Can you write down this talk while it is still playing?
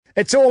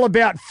It's all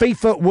about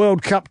FIFA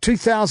World Cup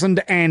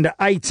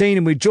 2018,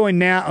 and we're joined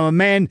now of a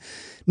man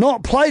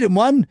not played in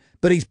one,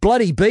 but he's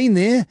bloody been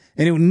there,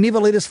 and he'll never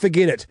let us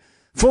forget it.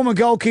 Former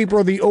goalkeeper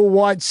of the All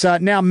Whites,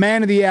 now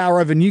man of the hour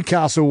over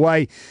Newcastle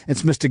way.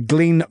 It's Mr.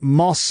 Glenn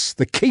Moss,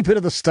 the keeper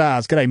of the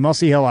Stars. G'day,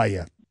 Mossy. How are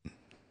you?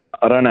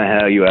 I don't know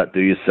how you outdo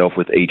yourself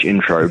with each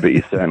intro, but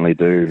you certainly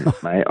do,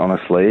 mate,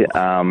 honestly.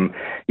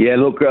 Yeah,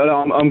 look,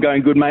 I'm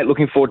going good, mate.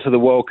 Looking forward to the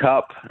World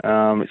Cup.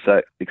 It's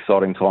an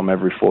exciting time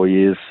every 4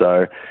 years,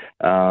 so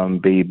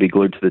be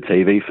glued to the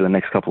TV for the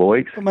next couple of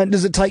weeks. Well, mate,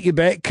 does it take you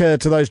back to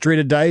those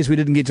dreaded days we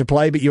didn't get to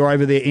play, but you're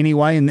over there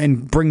anyway,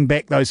 and bring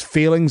back those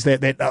feelings,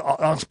 that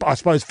I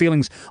suppose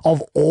feelings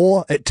of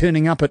awe at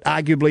turning up at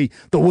arguably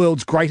the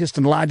world's greatest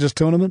and largest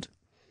tournament?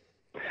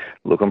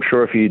 Look, I'm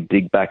sure if you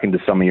dig back into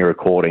some of your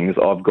recordings,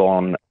 I've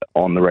gone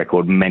on the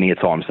record many a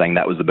time saying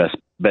that was the best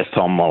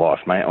time of my life,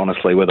 mate.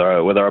 Honestly, whether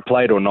I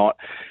played or not,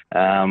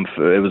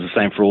 it was the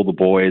same for all the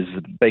boys.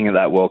 Being at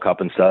that World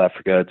Cup in South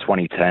Africa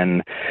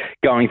 2010,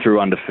 going through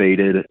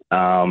undefeated,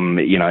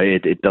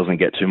 it doesn't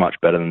get too much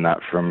better than that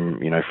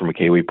from a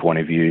Kiwi point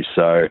of view.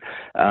 So,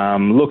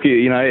 look,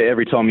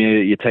 every time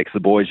you text the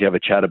boys, you have a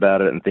chat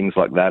about it and things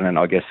like that. And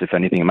I guess if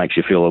anything, it makes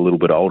you feel a little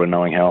bit older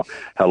knowing how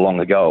long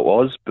ago it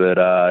was. But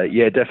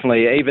yeah, definitely.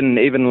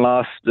 Even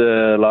last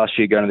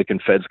year going to the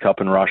Confeds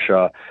Cup in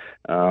Russia.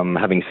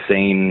 Having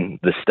seen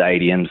the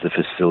stadiums, the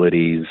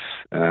facilities,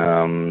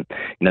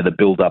 the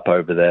build-up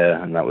over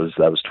there, and that was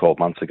 12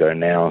 months ago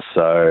now.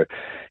 So,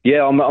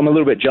 yeah, I'm a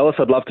little bit jealous.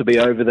 I'd love to be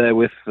over there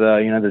with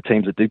the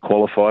teams that did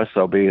qualify.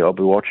 So I'll be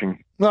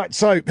watching. Right.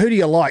 So who do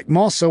you like,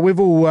 Moss? So we've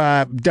all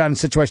done a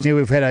situation here.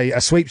 We've had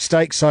a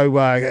sweepstake. So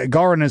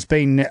Goran has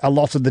been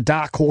allotted the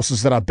dark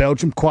horses that are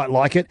Belgium. Quite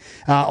like it.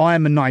 I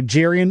am a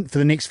Nigerian for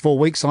the next 4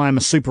 weeks. I am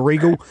a Super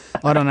Eagle.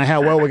 I don't know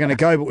how well we're going to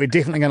go, but we're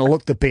definitely going to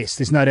look the best.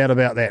 There's no doubt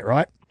about that,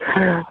 right?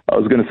 I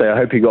was going to say, I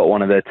hope you got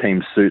one of their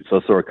team suits.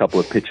 I saw a couple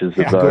of pictures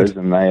of those,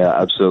 and they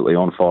are absolutely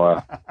on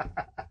fire.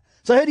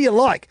 So who do you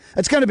like?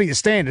 It's going to be the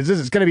standards, is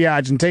it? It's going to be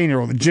Argentina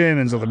or the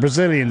Germans or the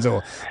Brazilians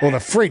or the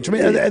French. I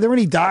mean, are there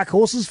any dark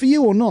horses for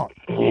you or not?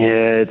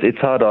 Yeah, it's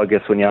hard, I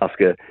guess, when you ask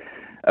a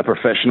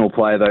professional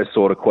player those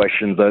sort of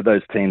questions. Though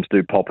those teams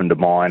do pop into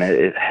mind.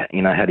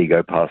 How do you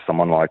go past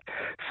someone like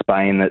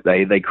Spain that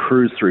they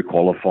cruise through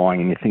qualifying,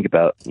 and you think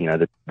about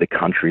the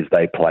countries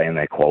they play in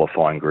their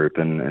qualifying group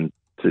and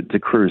to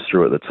cruise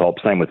through at the top.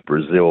 Same with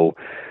Brazil.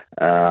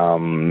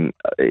 Someone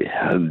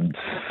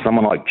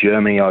like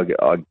Germany,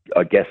 I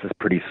guess, is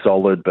pretty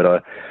solid, but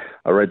I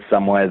read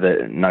somewhere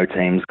that no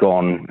team's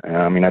gone,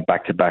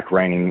 back-to-back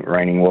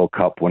reigning World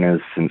Cup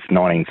winners since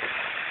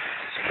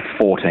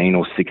 1914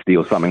 or 60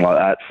 or something like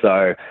that.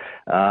 So,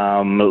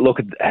 look,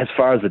 as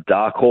far as the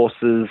dark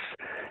horses,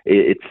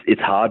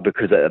 it's hard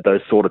because at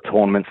those sort of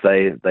tournaments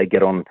they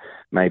get on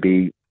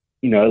maybe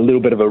a little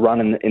bit of a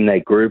run in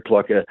their group,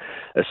 like a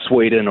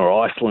Sweden or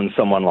Iceland,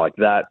 someone like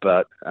that,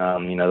 but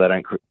they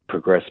don't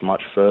progress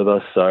much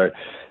further. So,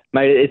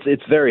 mate,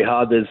 it's very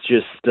hard. There's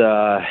just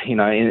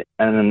and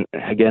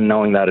again,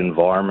 knowing that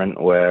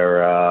environment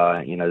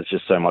where there's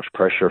just so much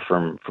pressure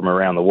from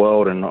around the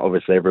world, and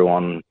obviously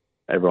everyone's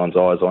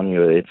eyes on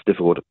you. It's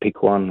difficult to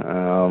pick one.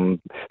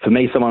 For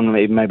me, someone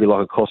maybe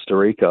like a Costa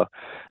Rica,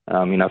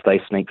 if they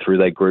sneak through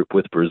their group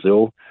with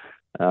Brazil,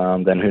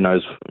 then who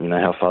knows,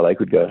 how far they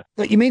could go.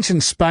 You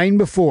mentioned Spain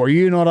before. Are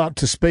you not up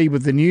to speed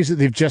with the news that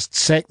they've just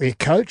sacked their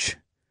coach?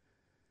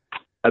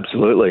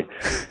 Absolutely.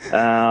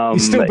 You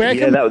still back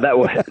him?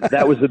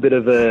 That was a bit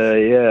of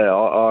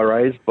a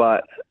raise,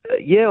 but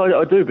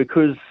I do,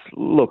 because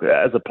look,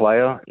 as a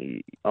player,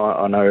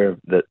 I know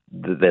that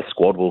their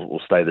squad will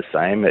stay the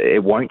same.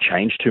 It won't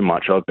change too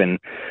much. I've been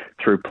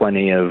through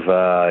plenty of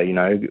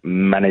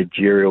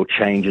managerial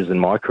changes in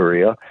my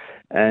career.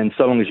 And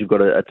so long as you've got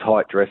a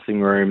tight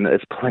dressing room,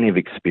 there's plenty of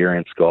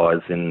experienced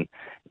guys in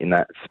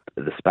the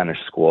Spanish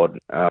squad,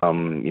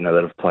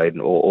 that have played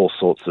all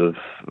sorts of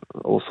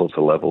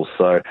levels.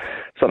 So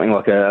something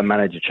like a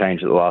manager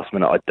change at the last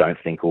minute, I don't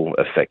think will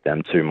affect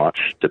them too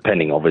much,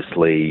 depending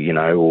obviously,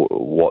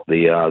 what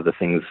the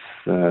things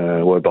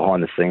were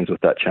behind the scenes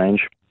with that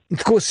change.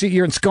 Of course,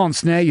 you're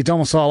ensconced now. You're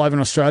domiciled over in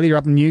Australia. You're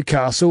up in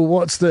Newcastle.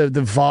 What's the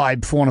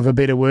vibe, for want of a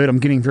better word? I'm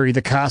getting very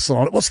the castle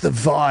on it. What's the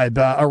vibe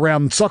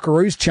around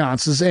Socceroos'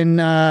 chances and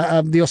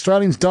the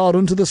Australians dialed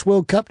into this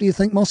World Cup, do you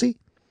think, Mossy?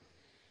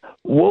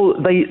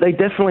 Well, they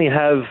definitely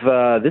have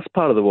this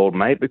part of the world,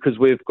 mate, because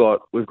we've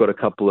got a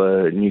couple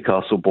of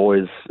Newcastle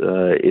boys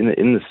in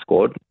the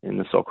squad, in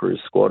the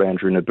Socceroos squad.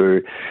 Andrew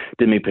Nabu,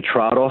 Dimi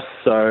Petrados.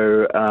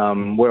 So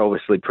we're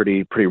obviously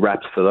pretty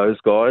rapt for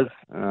those guys,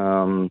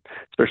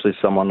 especially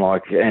someone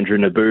like Andrew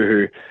Nabu,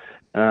 who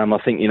I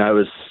think it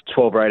was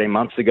 12 or 18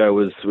 months ago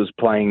was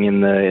playing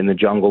in the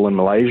jungle in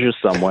Malaysia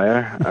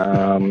somewhere.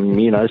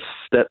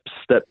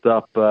 Stepped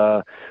up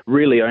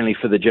really only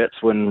for the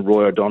Jets when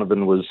Roy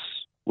O'Donovan was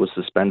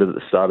suspended at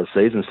the start of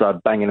the season,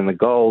 started banging in the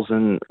goals,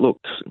 and look,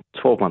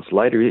 12 months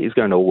later, he's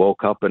going to a World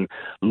Cup and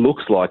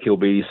looks like he'll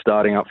be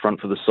starting up front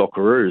for the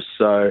Socceroos.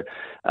 So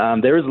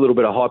there is a little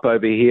bit of hype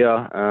over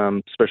here,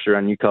 especially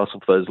around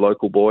Newcastle for those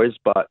local boys,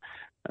 but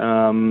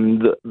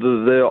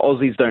The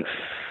Aussies don't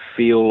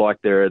feel like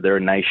they're a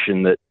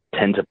nation that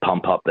tend to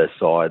pump up their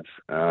sides.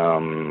 There's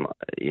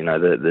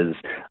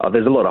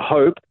a lot of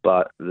hope,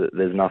 but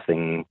there's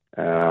nothing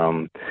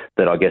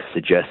that I guess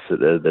suggests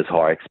that there's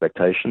high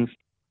expectations.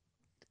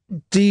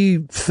 Do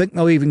you think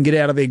they'll even get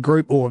out of their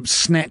group or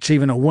snatch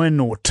even a win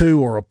or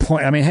two or a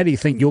point? I mean, how do you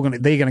think they're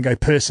going to go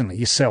personally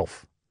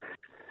yourself?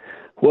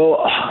 Well,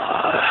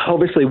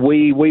 obviously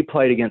we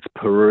played against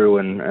Peru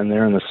and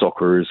they're in the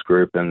Socceroos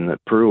group, and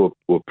Peru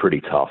were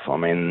pretty tough. I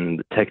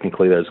mean,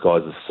 technically those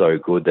guys are so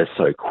good, they're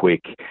so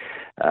quick.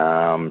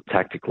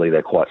 Tactically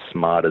they're quite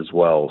smart as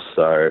well.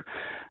 So,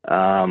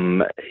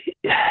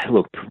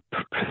 look,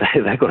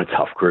 they've got a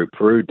tough group.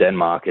 Peru,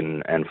 Denmark,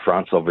 and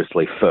France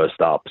obviously first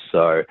up.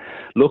 So,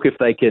 look, if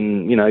they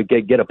can,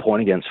 get a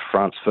point against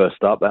France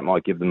first up, that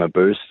might give them a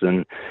boost,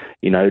 and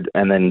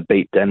then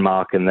beat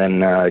Denmark, and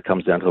then it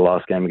comes down to the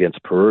last game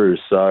against Peru.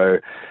 So,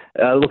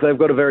 look, they've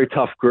got a very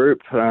tough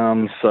group.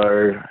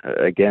 So,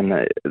 again,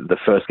 the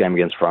first game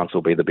against France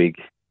will be the big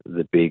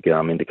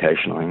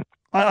indication, I think.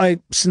 I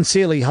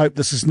sincerely hope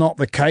this is not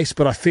the case,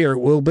 but I fear it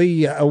will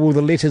be. Will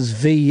the letters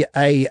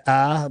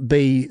VAR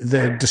be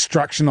the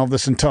destruction of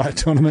this entire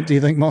tournament, do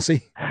you think,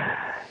 Mossy?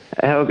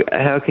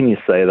 How can you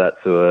say that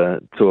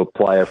to a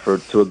player,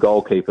 to a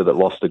goalkeeper that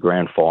lost a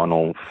grand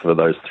final for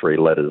those three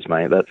letters,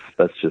 mate?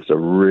 That's just a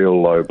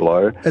real low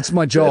blow. It's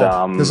my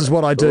job. But, this is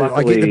what I do.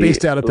 Luckily, I get the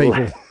best out of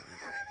people.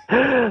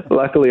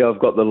 Luckily, I've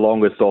got the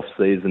longest off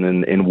season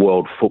in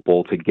world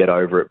football to get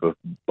over it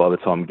by the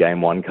time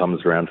game one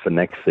comes around for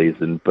next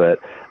season. But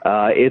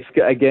it's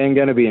again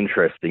going to be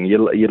interesting.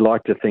 You'd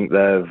like to think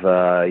they've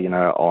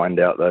ironed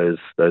out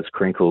those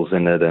crinkles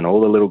in it and all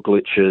the little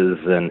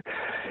glitches and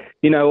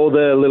all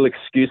the little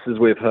excuses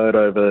we've heard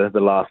over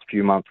the last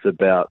few months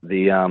about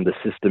the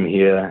system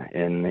here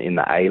in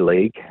the A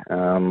League.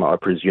 I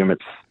presume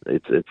it's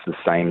the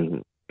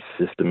same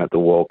system at the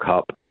World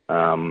Cup.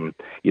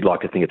 You'd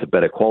like to think it's a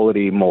better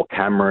quality, more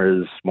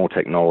cameras, more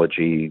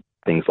technology,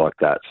 things like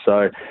that.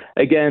 So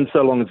again,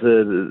 so long as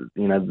the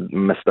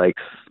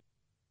mistakes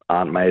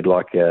aren't made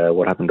like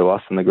what happened to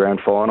us in the grand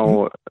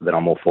final, then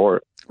I'm all for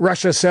it.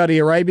 Russia, Saudi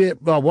Arabia.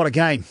 Oh, what a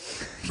game!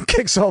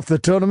 Kicks off the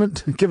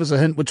tournament. Give us a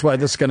hint which way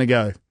this is going to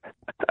go.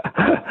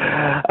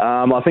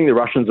 I think the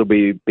Russians will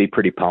be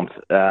pretty pumped.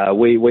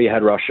 We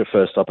had Russia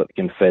first up at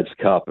the Confeds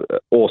Cup.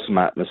 Awesome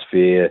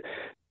atmosphere.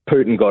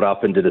 Putin got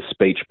up and did a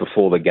speech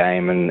before the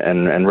game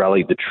and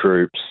rallied the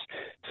troops.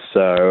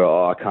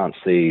 So I can't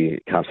see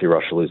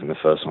Russia losing the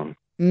first one.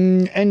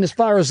 And as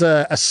far as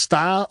a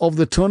star of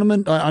the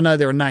tournament, I know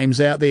there are names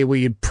out there where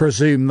you'd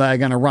presume they're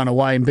going to run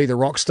away and be the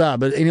rock star.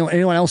 But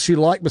anyone else you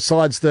like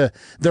besides the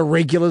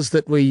regulars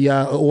that we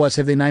always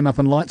have their name up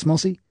in lights,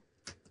 Mossy?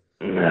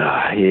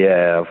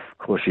 Yeah, of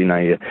course.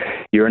 Your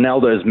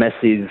Ronaldo's,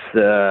 Messi's,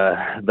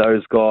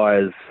 those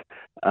guys.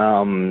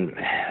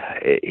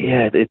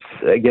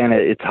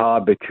 It's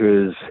hard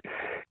because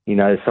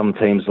some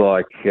teams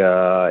like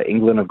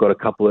England have got a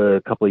couple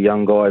of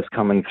young guys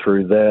coming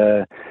through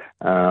there.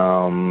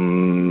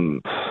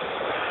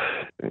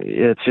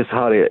 It's just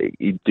hard.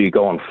 Do you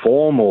go on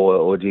form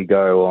or do you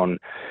go on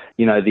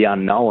the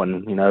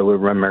unknown? We're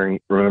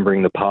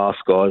remembering the past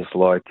guys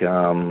like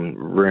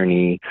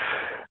Rooney,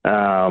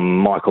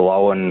 Michael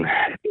Owen.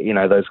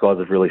 Those guys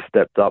have really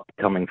stepped up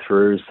coming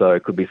through. So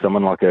it could be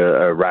someone like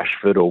a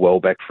Rashford or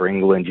Welbeck for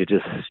England. You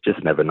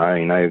just never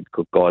know.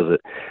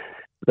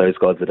 Those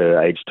guys that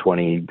are age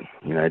 20,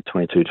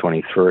 22,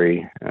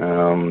 23,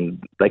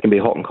 they can be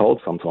hot and cold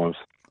sometimes.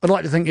 I'd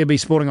like to think you'd be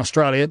supporting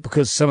Australia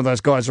because some of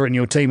those guys are in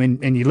your team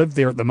and you live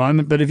there at the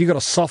moment. But have you got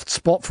a soft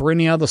spot for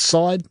any other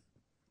side?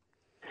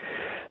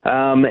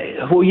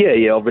 Well,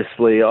 yeah.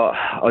 Obviously,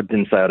 I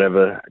didn't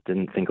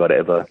think I'd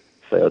ever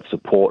say I'd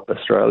support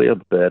Australia.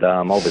 But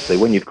obviously,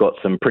 when you've got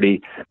some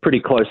pretty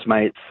close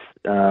mates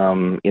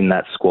in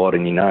that squad,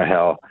 and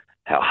how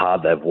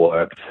hard they've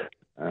worked.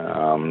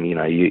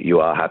 You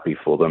are happy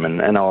for them,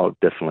 and I'll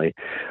definitely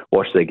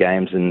watch their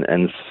games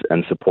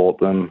and support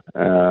them.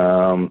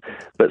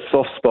 But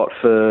soft spot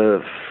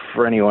for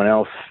anyone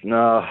else?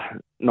 No,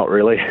 not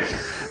really.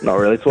 Not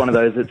really. It's one of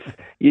those.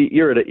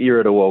 You're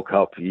at a World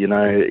Cup.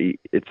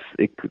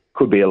 It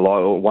could be a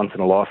once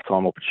in a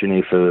lifetime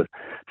opportunity for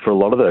a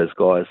lot of those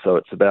guys. So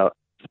it's about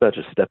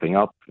just stepping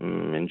up,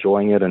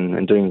 enjoying it,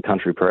 and doing the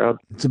country proud.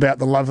 It's about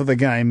the love of the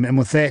game. And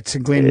with that,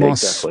 Glenn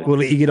Moss, exactly. We'll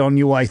let you get on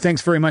your way.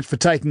 Thanks very much for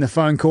taking the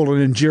phone call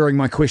and enduring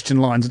my question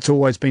lines. It's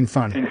always been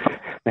fun.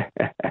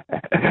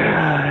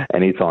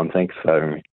 Anytime. Thanks for having me.